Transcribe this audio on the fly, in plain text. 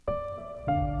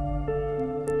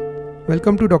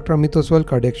Welcome to Dr. Ameet Oswal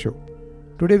Cardiac Show.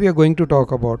 Today we are going to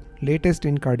talk about latest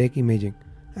in cardiac imaging.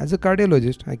 As a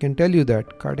cardiologist, I can tell you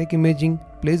that cardiac imaging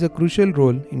plays a crucial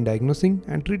role in diagnosing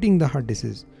and treating the heart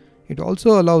disease. It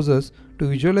also allows us to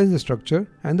visualize the structure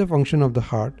and the function of the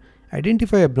heart,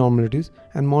 identify abnormalities,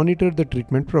 and monitor the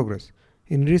treatment progress.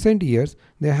 In recent years,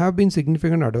 there have been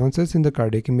significant advances in the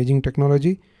cardiac imaging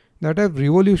technology that have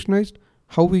revolutionized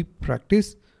how we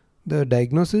practice the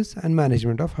diagnosis and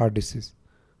management of heart disease.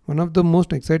 One of the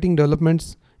most exciting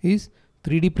developments is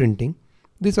 3D printing.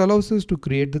 This allows us to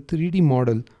create the 3D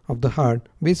model of the heart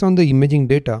based on the imaging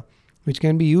data, which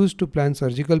can be used to plan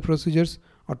surgical procedures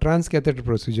or transcatheter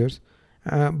procedures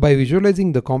by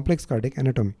visualizing the complex cardiac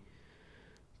anatomy.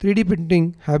 3D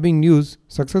printing have been used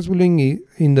successfully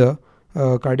in the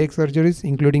cardiac surgeries,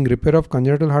 including repair of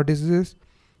congenital heart diseases,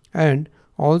 and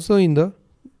also in the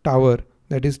TAVR,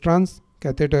 that is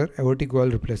transcatheter aortic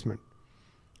valve replacement.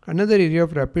 Another area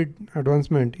of rapid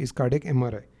advancement is cardiac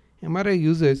MRI. MRI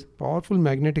uses powerful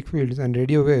magnetic fields and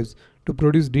radio waves to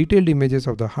produce detailed images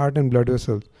of the heart and blood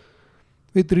vessels.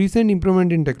 With recent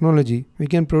improvement in technology, we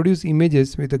can produce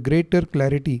images with a greater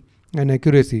clarity and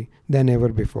accuracy than ever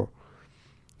before.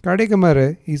 Cardiac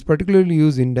MRI is particularly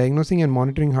used in diagnosing and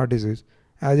monitoring heart disease,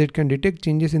 as it can detect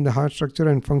changes in the heart structure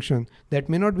and function that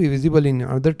may not be visible in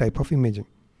other type of imaging.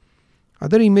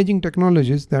 Other imaging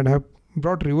technologies that have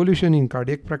brought revolution in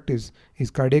cardiac practice is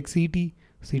cardiac CT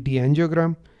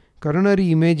angiogram,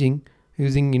 coronary imaging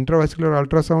using intravascular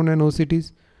ultrasound and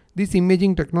OCTs. These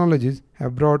imaging technologies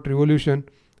have brought revolution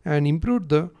and improved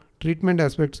the treatment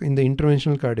aspects in the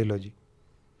interventional cardiology.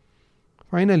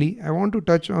 Finally, I want to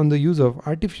touch on the use of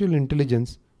artificial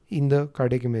intelligence in the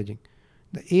cardiac imaging.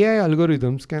 The AI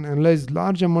algorithms can analyze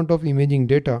large amount of imaging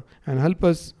data and help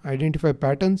us identify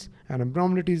patterns and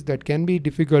abnormalities that can be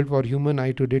difficult for human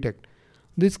eye to detect.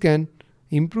 This can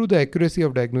improve the accuracy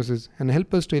of diagnosis and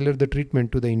help us tailor the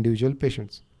treatment to the individual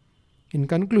patients. In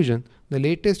conclusion, the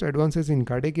latest advances in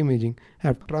cardiac imaging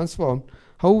have transformed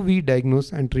how we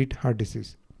diagnose and treat heart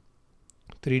disease.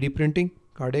 3D printing,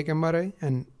 cardiac MRI,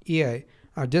 and AI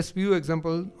are just few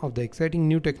examples of the exciting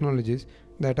new technologies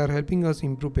that are helping us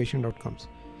improve patient outcomes.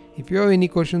 If you have any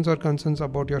questions or concerns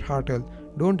about your heart health,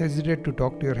 don't hesitate to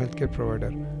talk to your healthcare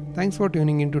provider. Thanks for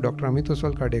tuning in to Dr. Ameet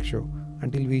Oswal Cardiac Show.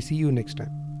 Until we see you next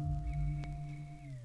time.